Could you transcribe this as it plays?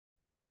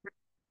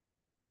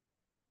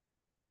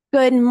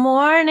Good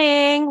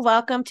morning.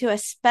 Welcome to a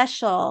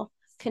special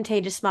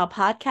Contagious Smile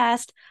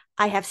podcast.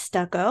 I have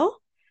Stucco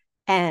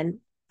and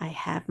I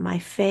have my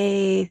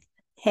Faith.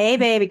 Hey,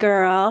 baby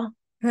girl.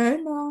 Hey,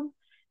 Mom.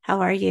 How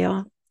are you?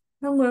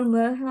 I'm going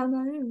good. How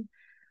about you?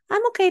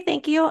 I'm okay,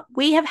 thank you.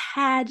 We have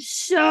had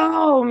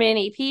so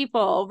many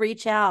people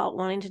reach out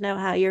wanting to know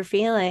how you're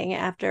feeling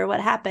after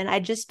what happened. I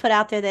just put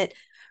out there that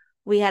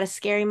we had a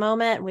scary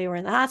moment. We were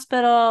in the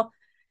hospital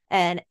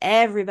and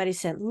everybody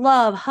sent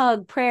love,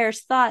 hug,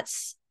 prayers,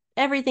 thoughts,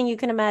 everything you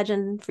can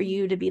imagine for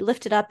you to be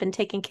lifted up and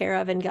taken care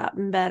of and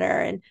gotten better.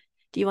 And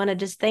do you want to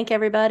just thank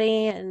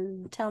everybody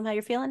and tell them how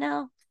you're feeling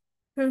now?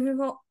 Thank you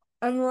for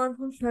everyone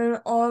for saying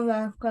all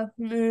that stuff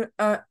to me.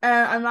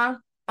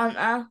 I'm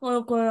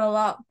actually going a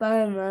lot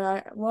better than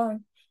I was.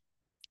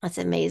 That's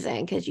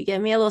amazing because you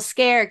gave me a little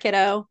scare,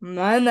 kiddo.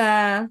 My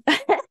man.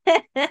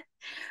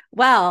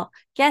 Well,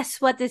 guess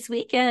what this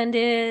weekend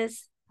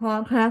is?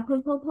 Podcast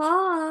with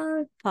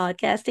Papa.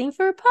 Podcasting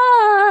for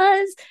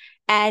Pause.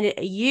 And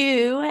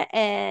you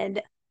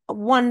and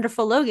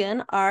wonderful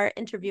Logan are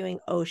interviewing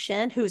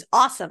Ocean, who's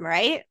awesome,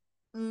 right?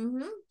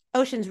 Mm-hmm.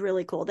 Ocean's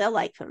really cool. They'll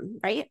like him,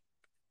 right?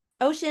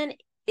 Ocean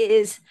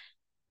is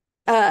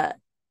a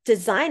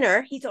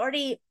designer. He's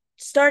already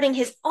starting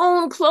his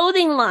own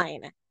clothing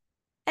line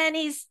and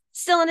he's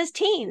still in his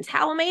teens.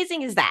 How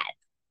amazing is that?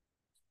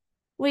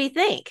 What do you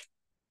think?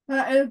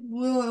 That is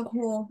really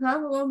cool. That's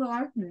a little bit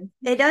like me.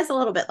 It does a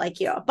little bit like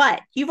you, but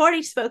you've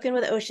already spoken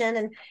with Ocean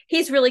and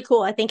he's really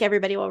cool. I think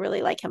everybody will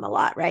really like him a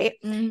lot, right?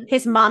 Mm-hmm.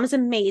 His mom's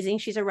amazing.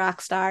 She's a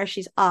rock star.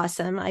 She's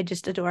awesome. I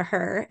just adore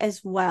her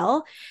as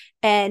well.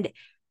 And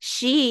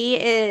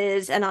she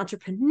is an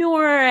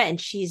entrepreneur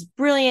and she's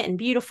brilliant and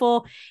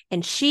beautiful.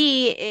 And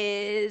she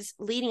is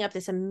leading up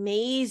this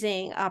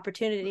amazing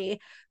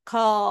opportunity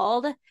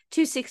called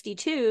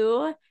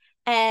 262.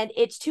 And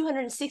it's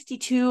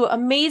 262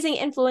 amazing,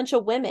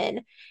 influential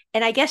women,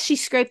 and I guess she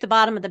scraped the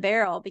bottom of the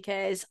barrel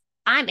because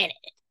I'm in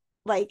it.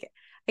 Like,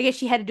 I guess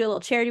she had to do a little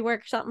charity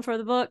work or something for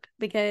the book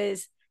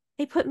because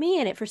they put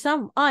me in it for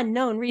some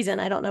unknown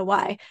reason. I don't know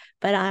why,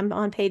 but I'm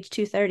on page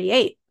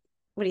 238.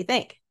 What do you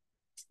think?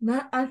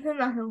 I think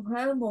that's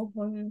incredible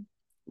for you.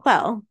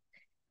 Well,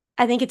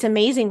 I think it's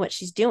amazing what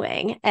she's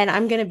doing. And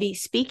I'm going to be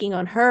speaking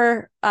on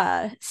her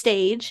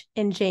stage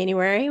in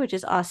January, which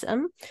is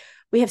awesome.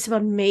 We have some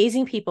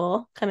amazing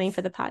people coming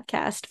for the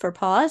podcast for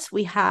Pause.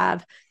 We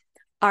have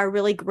our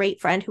really great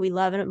friend who we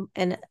love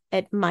and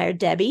admire,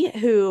 Debbie,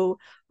 who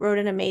wrote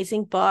an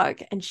amazing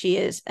book. And she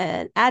is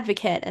an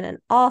advocate and an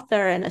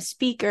author and a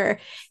speaker.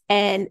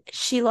 And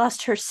she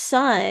lost her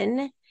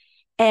son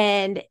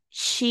and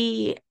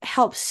she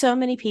helps so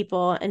many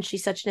people. And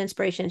she's such an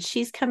inspiration.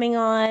 She's coming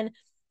on.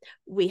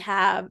 We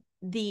have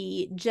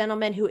the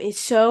gentleman who is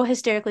so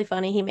hysterically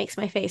funny. He makes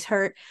my face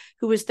hurt,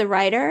 who was the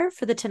writer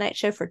for The Tonight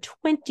Show for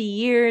 20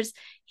 years.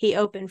 He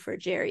opened for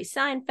Jerry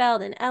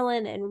Seinfeld and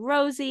Ellen and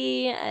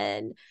Rosie,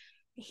 and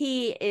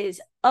he is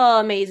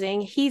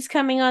amazing. He's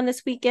coming on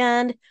this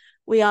weekend.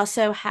 We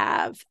also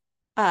have,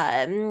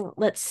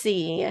 let's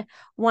see,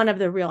 one of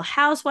the Real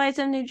Housewives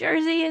of New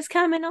Jersey is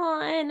coming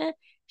on.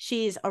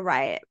 She's a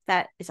riot.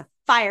 That is a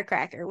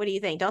firecracker. What do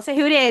you think? Don't say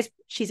who it is.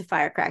 She's a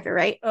firecracker,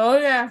 right? Oh,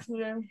 yeah.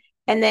 Yeah.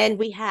 And then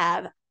we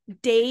have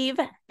Dave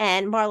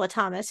and Marla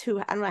Thomas, who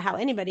I don't know how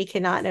anybody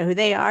cannot know who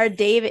they are.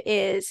 Dave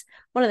is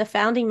one of the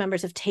founding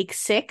members of Take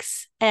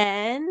Six,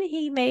 and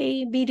he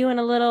may be doing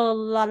a little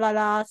la la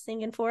la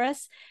singing for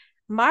us.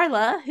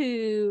 Marla,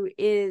 who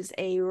is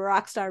a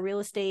rock star real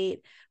estate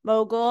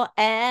mogul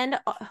and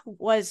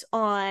was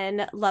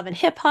on Love and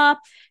Hip Hop,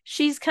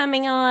 she's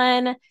coming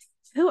on.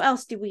 Who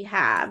else do we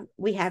have?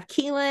 We have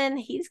Keelan.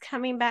 He's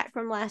coming back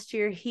from last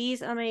year.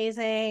 He's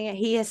amazing.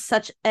 He has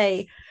such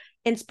a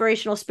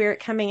inspirational spirit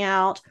coming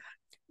out.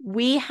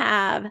 We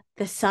have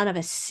the son of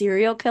a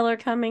serial killer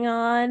coming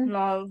on,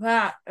 Now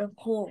that is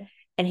cool.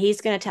 and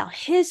he's going to tell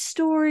his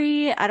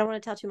story. I don't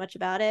want to tell too much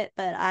about it,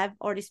 but I've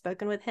already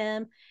spoken with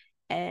him.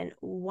 And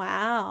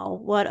wow,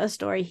 what a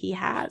story he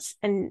has.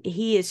 And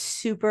he is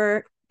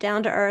super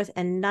down to earth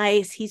and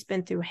nice. He's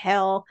been through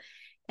hell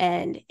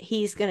and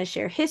he's going to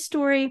share his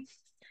story.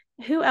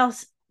 Who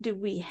else do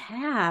we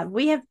have?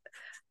 We have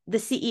the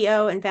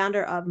CEO and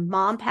founder of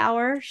Mom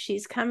Power.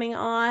 She's coming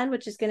on,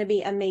 which is going to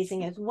be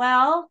amazing as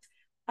well.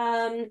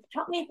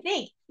 Help me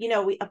think.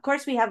 We of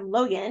course we have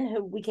Logan,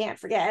 who we can't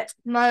forget.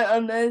 My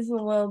amazing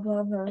little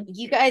brother.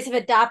 You guys have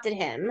adopted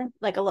him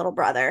like a little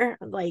brother.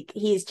 Like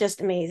he's just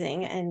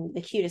amazing and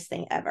the cutest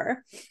thing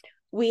ever.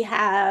 We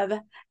have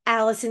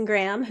Allison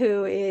Graham,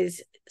 who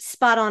is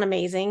spot on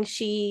amazing.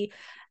 She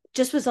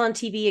just was on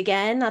TV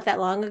again not that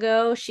long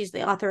ago. She's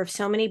the author of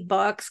so many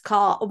books.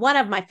 One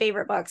of my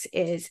favorite books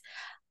is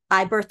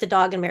I Birthed a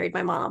Dog and Married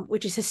My Mom,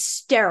 which is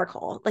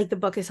hysterical. Like the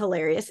book is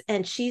hilarious.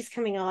 And she's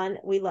coming on.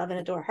 We love and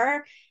adore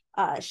her.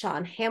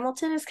 Sean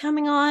Hamilton is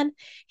coming on.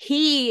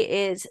 He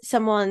is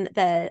someone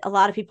that a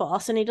lot of people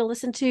also need to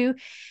listen to.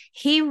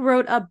 He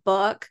wrote a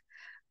book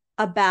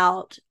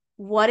about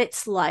what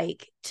it's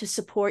like to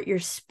support your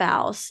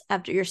spouse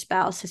after your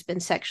spouse has been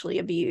sexually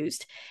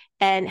abused.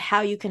 and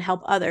how you can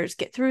help others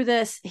get through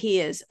this. He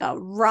is a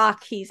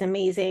rock. He's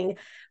amazing.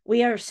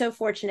 We are so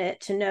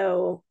fortunate to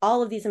know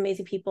all of these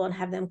amazing people and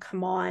have them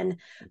come on.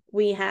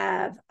 We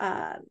have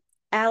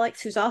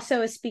Alex, who's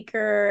also a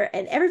speaker,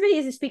 and everybody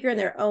is a speaker in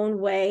their own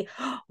way.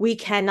 We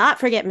cannot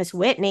forget Miss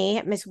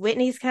Whitney. Miss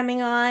Whitney's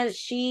coming on.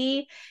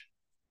 She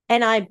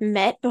and I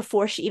met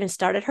before she even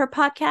started her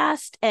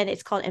podcast, and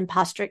it's called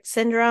Imposter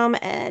Syndrome,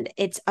 and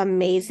it's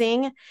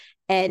amazing.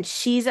 And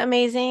she's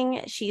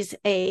amazing. She's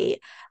a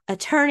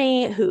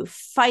attorney who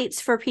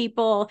fights for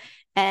people,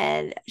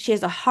 and she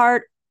has a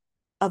heart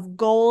of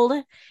gold.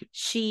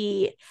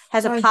 She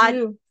has a pod.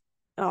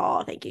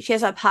 Oh, thank you. She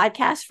has a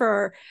podcast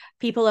for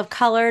people of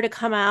color to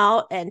come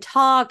out and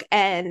talk,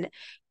 and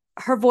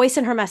her voice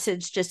and her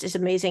message just is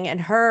amazing.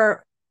 And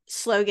her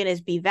slogan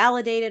is "Be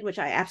Validated," which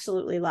I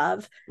absolutely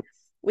love.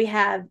 We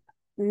have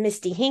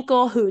Misty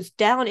Hinkle, who's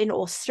down in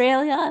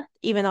Australia,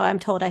 even though I'm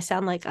told I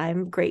sound like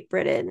I'm Great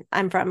Britain.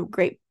 I'm from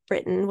Great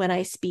Britain when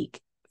I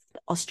speak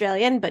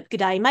Australian, but good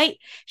day, mate.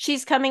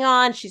 She's coming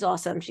on. She's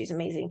awesome. She's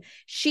amazing.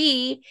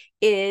 She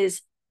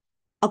is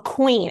a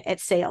queen at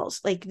sales.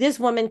 Like, this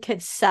woman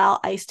could sell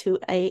ice to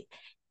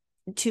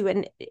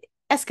an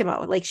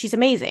Eskimo. Like, she's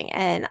amazing,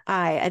 and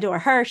I adore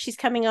her. She's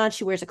coming on.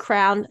 She wears a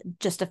crown,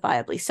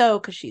 justifiably so,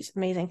 because she's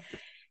amazing.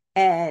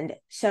 And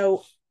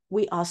so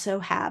we also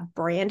have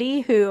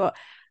Brandy, who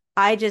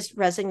I just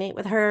resonate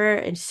with her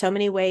in so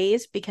many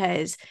ways,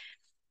 because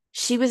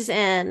she was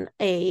in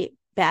a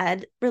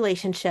bad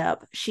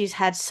relationship. She's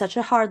had such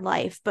a hard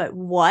life, but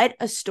what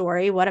a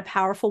story, what a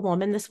powerful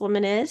woman this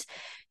woman is.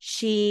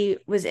 She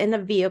was in a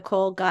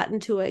vehicle, got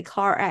into a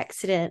car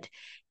accident,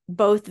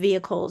 both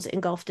vehicles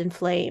engulfed in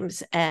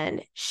flames,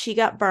 and she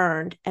got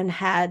burned and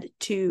had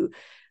to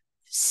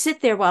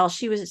sit there while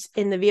she was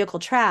in the vehicle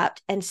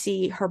trapped and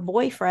see her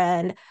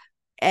boyfriend,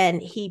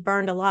 and he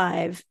burned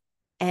alive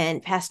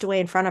and passed away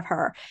in front of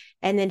her.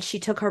 And then she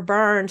took her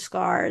burn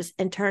scars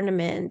and turned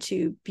them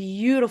into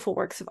beautiful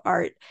works of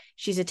art.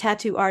 She's a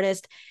tattoo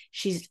artist.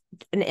 She's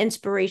an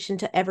inspiration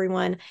to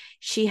everyone.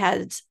 She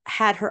has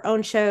had her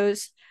own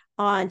shows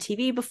on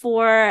TV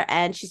before,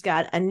 and she's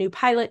got a new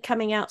pilot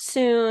coming out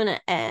soon,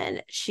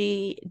 and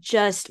she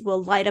just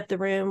will light up the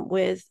room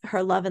with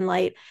her love and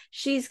light.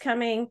 She's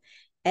coming,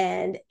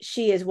 and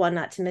she is one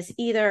not to miss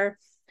either.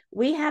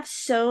 We have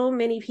so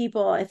many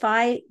people. If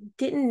I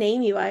didn't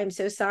name you, I am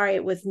so sorry.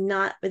 It was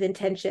not with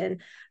intention.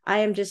 I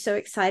am just so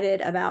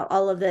excited about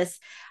all of this.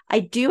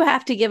 I do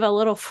have to give a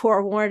little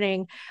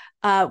forewarning.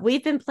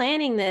 We've been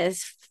planning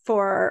this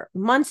for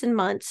months and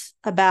months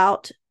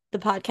about the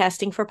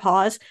Podcasting for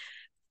Pause.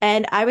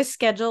 And I was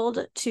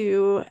scheduled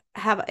to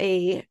have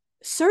a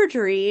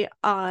surgery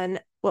on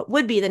what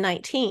would be the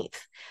 19th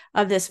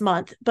of this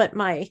month. But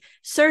my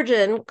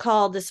surgeon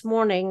called this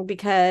morning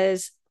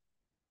because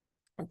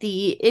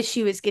the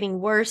issue is getting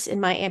worse in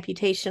my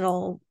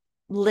amputational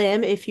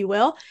limb, if you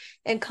will,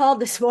 and called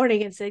this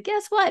morning and said,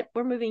 guess what?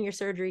 We're moving your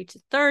surgery to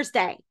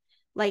Thursday,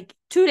 like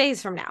 2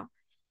 days from now.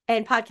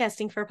 And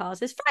Podcasting for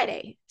Pause is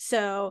Friday.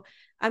 So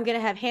I'm going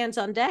to have hands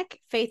on deck.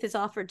 Faith is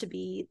offered to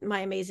be my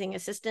amazing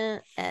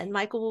assistant, and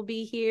Michael will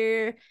be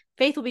here.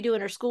 Faith will be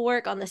doing her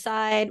schoolwork on the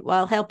side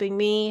while helping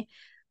me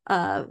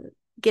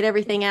get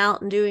everything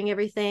out and doing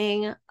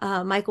everything.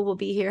 Michael will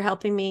be here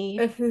helping me.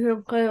 If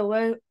you can stay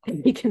awake.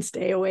 He can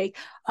stay awake.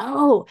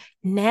 Oh,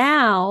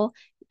 now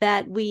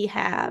that we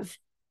have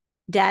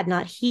Dad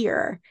not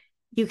here,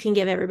 you can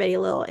give everybody a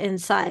little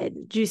inside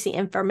juicy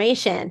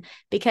information,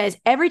 because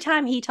every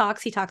time he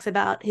talks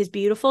about his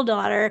beautiful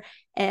daughter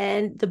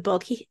and the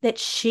book that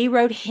she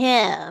wrote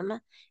him,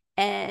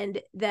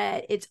 and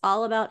that it's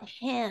all about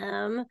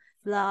him,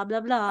 blah, blah,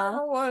 I blah.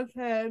 don't want to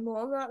say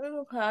more. I'm not going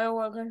to cry. I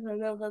want to say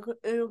that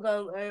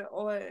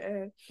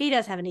ego. He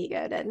does have an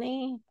ego, doesn't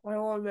he? I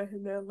don't want to make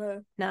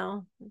it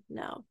No.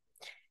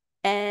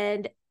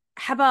 And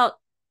how about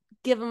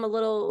give him a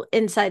little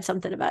inside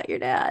something about your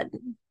dad?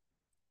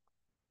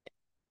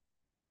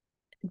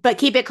 But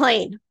keep it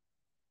clean.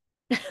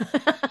 He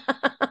actually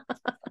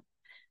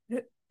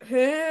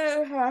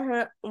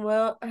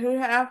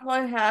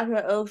has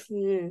an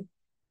OCD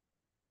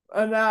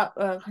about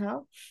the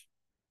couch.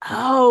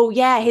 Oh,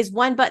 yeah, his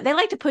one button. They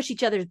like to push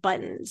each other's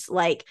buttons.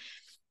 Like,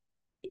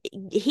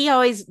 he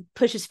always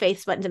pushes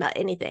Faith's buttons about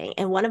anything.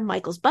 And one of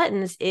Michael's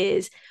buttons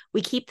is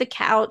we keep the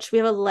couch. We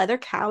have a leather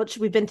couch.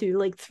 We've been through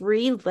like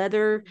three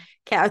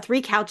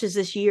couches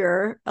this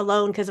year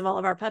alone because of all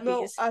of our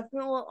puppies. No, I think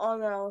we're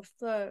on our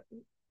third.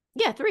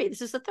 Yeah, three.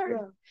 This is the third.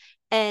 Yeah.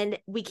 And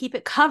we keep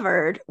it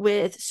covered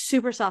with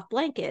super soft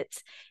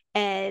blankets.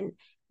 And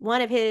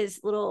one of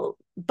his little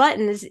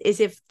buttons is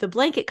if the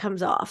blanket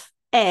comes off.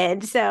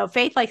 And so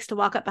Faith likes to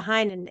walk up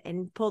behind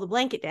and pull the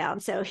blanket down.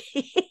 So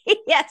he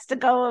has to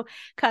go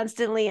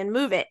constantly and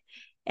move it.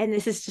 And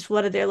this is just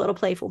one of their little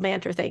playful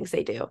banter things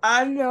they do.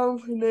 I know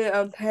to be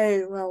a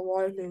pain while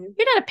watching.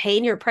 You're not a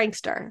pain, you're a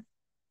prankster.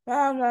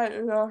 I'm not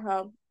know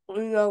how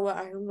we know what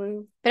I can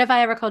do. But if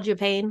I ever called you a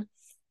pain?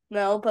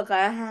 No, but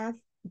I have.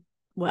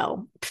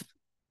 Well,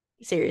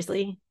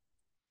 seriously.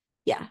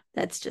 Yeah,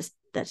 that's just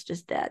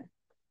Dad.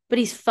 But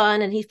he's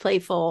fun and he's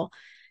playful.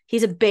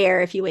 He's a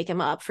bear if you wake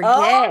him up.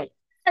 Oh,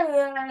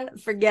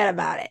 Forget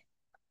about it.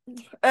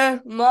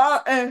 If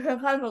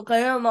I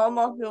forget him,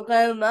 Mama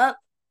forget him up,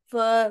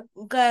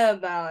 forget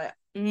about it.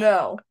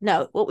 No.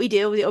 No, what we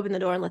do, we open the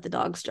door and let the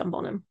dogs jump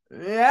on him.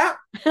 Yeah.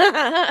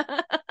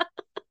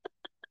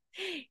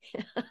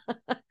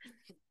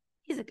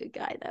 He's a good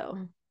guy,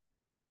 though.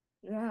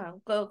 Yeah,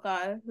 good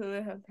guy who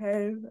is a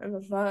pain in the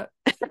butt.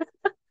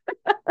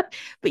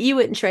 But you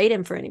wouldn't trade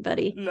him for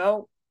anybody.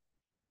 No.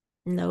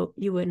 Nope,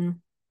 you wouldn't.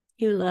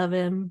 You love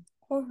him.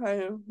 Of course I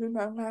do. He's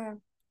my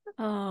man.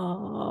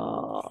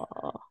 Oh.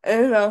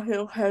 Even though he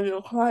can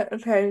be quite a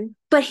pain.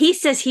 But he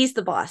says he's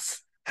the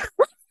boss.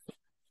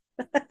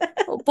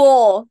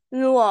 Bull,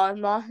 you are,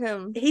 not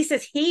him. He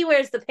says he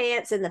wears the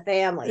pants in the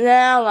family.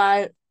 Yeah,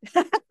 right.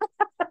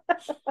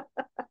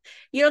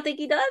 You don't think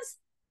he does?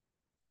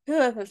 He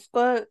wears a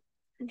skirt.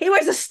 He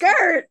wears a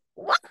skirt.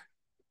 What?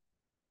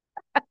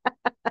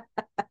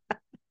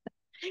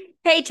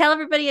 Hey, tell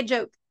everybody a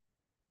joke.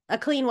 A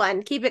clean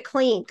one. Keep it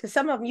clean, because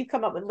some of them you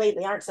come up with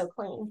lately aren't so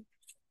clean.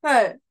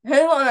 Hey,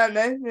 here's one that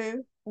makes me.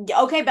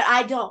 Okay, but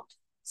I don't.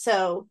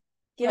 So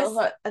give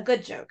us a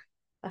good joke.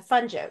 A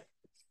fun joke.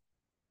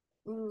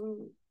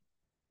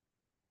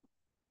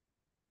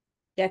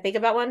 Yeah, think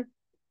about one.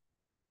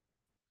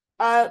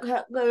 I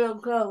can't let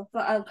it go,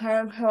 but I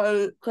can't tell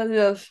you because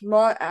you're a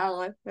smart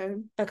aleck.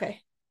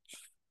 Okay.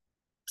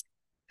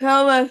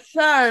 So my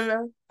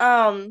son,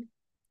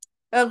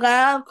 the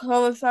guy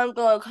called his son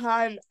go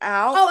time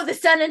out. Oh, the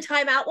sun and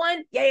time out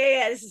one?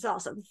 Yeah. This is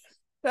awesome.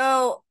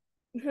 So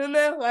 2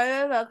 minutes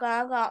later, the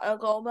guy got a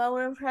gold medal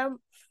with him,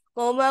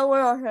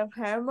 on his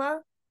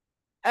camera,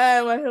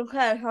 and when he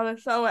came, so the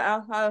sun went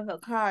outside of the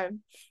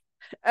time.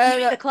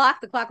 And the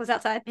clock was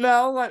outside?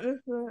 No, what is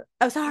it?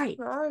 Oh, sorry.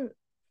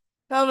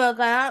 So the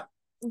guy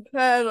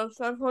said the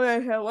sun told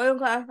him, when you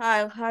go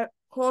outside, of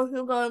course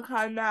you go to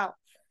time out.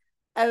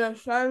 And the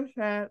son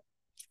said,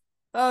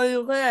 oh,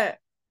 you did.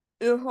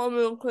 You told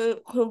me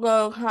to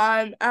go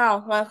time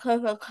out, like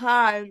there's a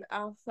time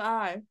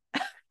outside.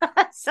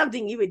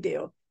 Something you would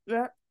do.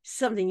 Yeah.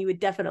 Something you would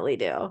definitely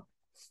do.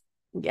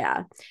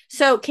 Yeah.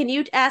 So can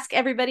you ask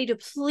everybody to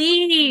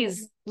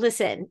please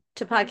listen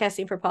to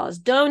Podcasting for Paws?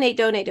 Donate.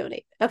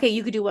 Okay,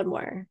 you could do one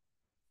more.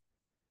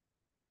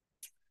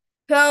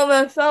 So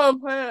the son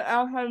put it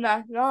outside the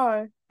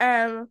backyard,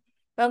 and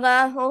the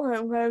guy told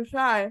him to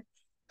inside.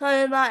 So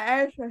he might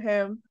answer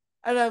him.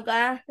 And the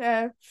guy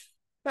said,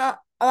 so,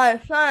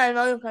 like, son, I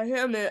know you can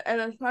hear me. And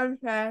the son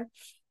said,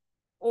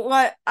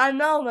 like, I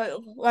know,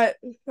 like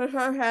the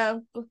son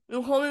said,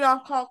 you told me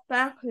not to talk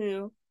back to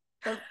you.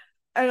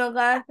 And the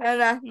guy said,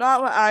 that's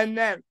not what I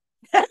meant.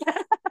 and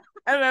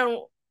then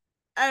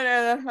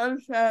the son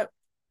said,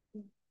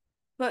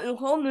 but you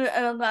told me,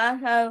 and the guy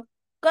said,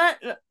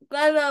 get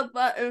the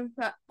butt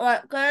inside,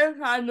 like, get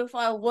inside before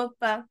I whip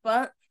that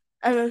butt.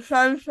 And the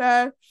son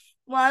said,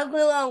 why do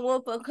I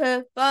whip a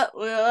kid's butt,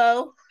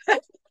 Willow? And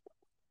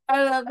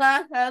the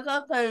guy said,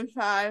 get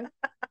inside.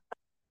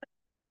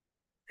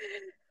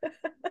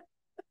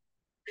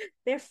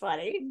 They're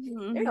funny.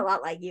 Mm-hmm. They're a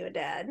lot like you and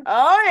Dad.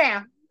 Oh,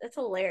 yeah. That's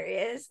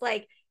hilarious.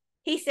 Like,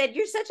 he said,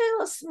 you're such a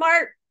little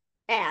smart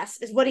ass,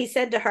 is what he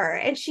said to her.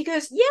 And she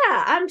goes,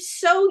 yeah, I'm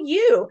so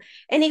you.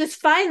 And he goes,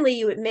 finally,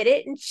 you admit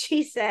it. And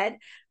she said,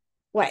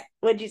 what?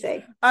 What'd you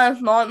say? I'm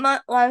smart,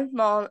 my life,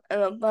 mom,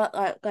 and a butt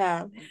like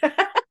that.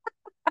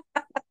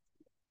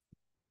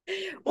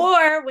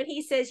 Or when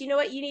he says, you know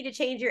what, you need to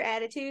change your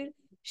attitude,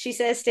 she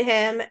says to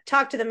him,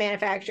 talk to the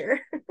manufacturer.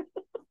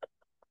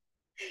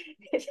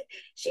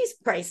 She's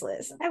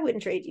priceless. I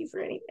wouldn't trade you for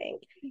anything.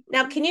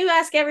 Now, can you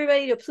ask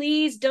everybody to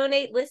please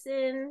donate,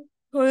 listen?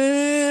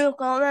 Please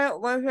donate,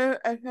 listen,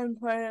 and send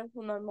prayers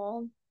for my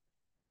mom.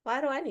 Why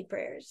do I need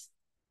prayers?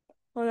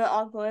 For the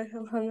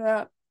operation coming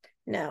up.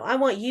 No, I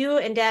want you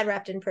and Dad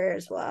wrapped in prayer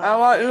as well. I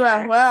want you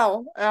as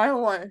well, and I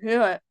don't want to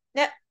hear it.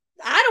 No,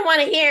 I don't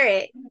want to hear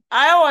it.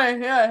 I don't want to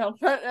hear it. I'll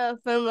put that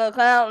finger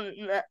down.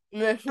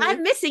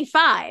 I'm missing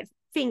 5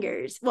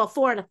 fingers. Well,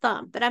 4 and a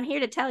thumb. But I'm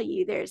here to tell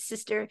you, there's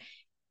sister,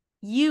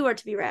 you are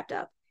to be wrapped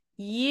up.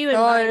 You and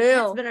my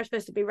husband are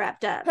supposed to be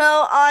wrapped up. So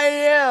are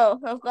you.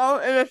 So go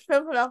in the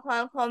strip and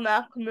I'll come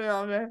back to me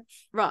on it.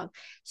 Wrong.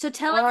 So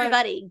tell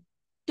everybody,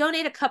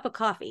 donate a cup of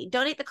coffee.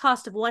 Donate the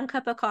cost of 1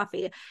 cup of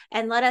coffee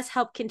and let us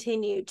help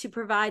continue to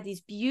provide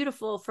these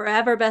beautiful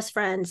forever best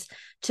friends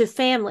to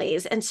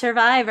families and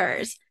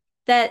survivors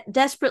that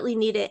desperately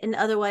need it and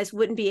otherwise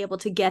wouldn't be able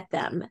to get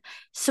them.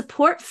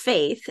 Support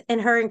Faith and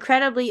her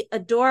incredibly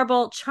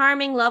adorable,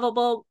 charming,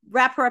 lovable,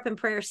 wrap her up in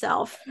prayer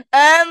self.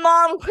 And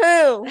Mom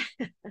too.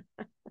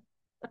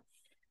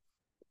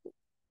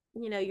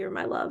 You know you're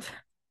my love.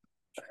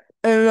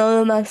 And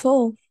you're my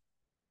soul.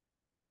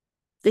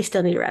 They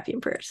still need to wrap you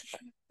in prayers.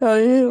 So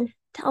you.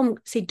 Tell them,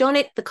 see,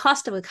 donate the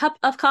cost of a cup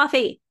of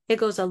coffee. It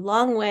goes a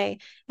long way.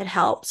 It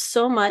helps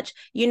so much.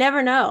 You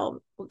never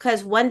know,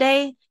 because one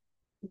day,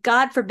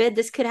 God forbid,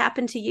 this could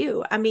happen to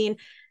you. I mean,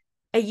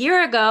 a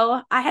year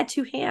ago, I had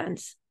 2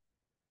 hands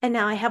and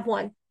now I have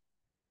 1.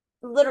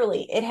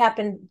 Literally, it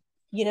happened.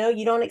 You know,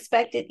 you don't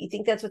expect it. You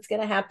think that's what's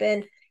going to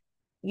happen.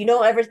 you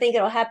don't ever think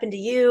it'll happen to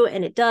you,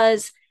 and it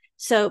does.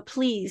 So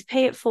please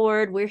pay it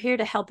forward. We're here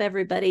to help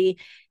everybody.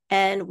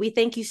 And we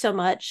thank you so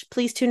much.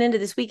 Please tune into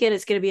this weekend.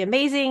 It's going to be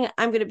amazing.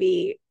 I'm going to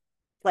be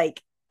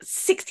like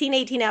 16,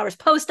 18 hours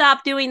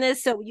post-op doing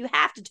this. So you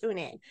have to tune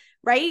in,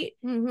 right?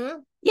 Mm-hmm.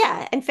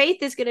 Yeah. And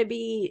Faith is going to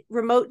be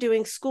remote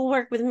doing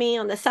schoolwork with me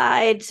on the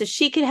side so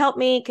she can help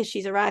me because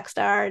she's a rock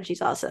star and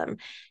she's awesome.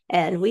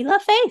 And we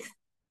love Faith.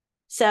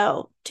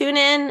 So tune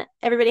in.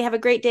 Everybody have a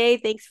great day.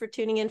 Thanks for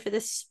tuning in for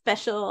this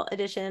special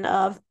edition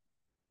of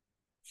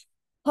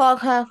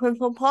Podcast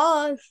for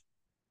pause.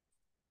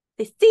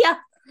 See ya.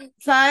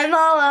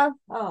 Sayonara.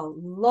 Oh,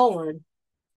 Lord.